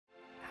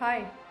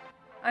Hi,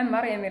 I'm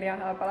Maria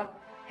Haapala,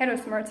 Head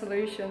of Smart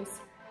Solutions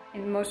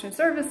in Motion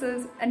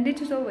Services and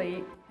Digital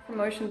Lead for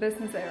Motion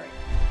Business Area.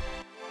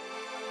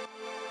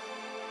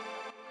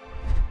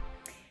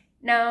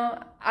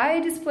 Now,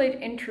 I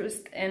displayed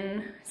interest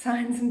in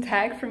science and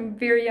tech from a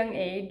very young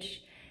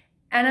age,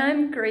 and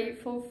I'm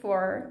grateful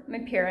for my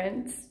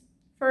parents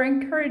for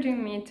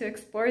encouraging me to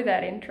explore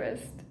that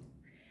interest.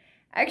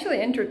 I actually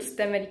entered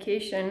STEM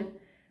education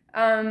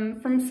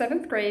from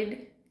 7th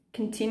grade,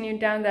 continued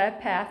down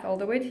that path all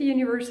the way to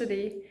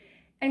university,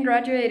 and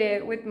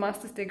graduated with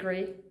master's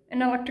degree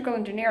in electrical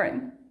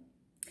engineering.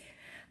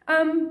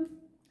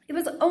 It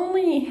was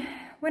only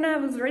when I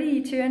was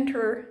ready to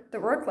enter the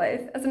work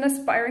life as an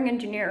aspiring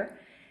engineer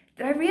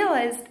that I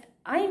realized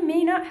I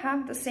may not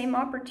have the same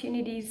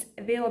opportunities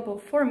available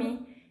for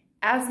me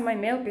as my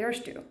male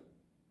peers do.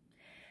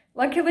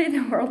 Luckily,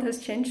 the world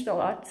has changed a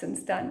lot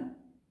since then.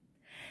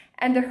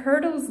 And the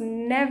hurdles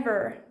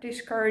never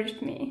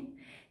discouraged me.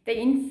 They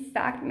in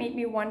fact made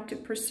me want to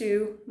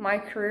pursue my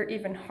career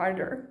even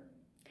harder.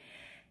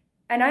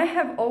 And I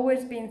have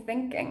always been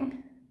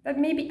thinking that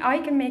maybe I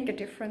can make a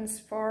difference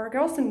for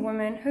girls and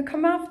women who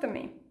come after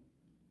me.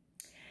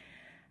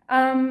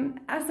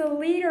 As a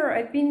leader,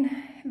 I've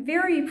been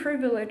very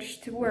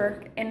privileged to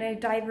work in a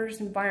diverse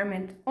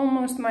environment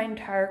almost my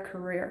entire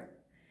career.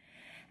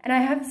 And I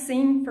have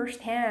seen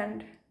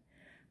firsthand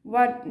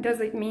what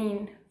does it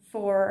mean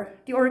for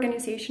the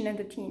organization and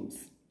the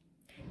teams.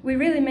 We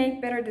really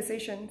make better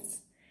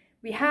decisions,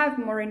 we have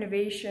more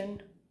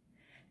innovation,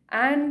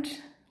 and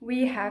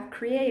we have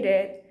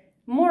created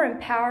more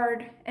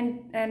empowered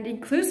and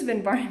inclusive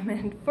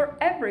environment for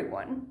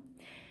everyone.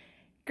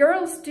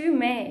 Girls do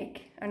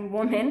make, and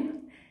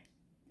women,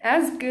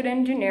 as good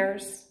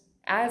engineers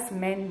as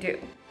men do.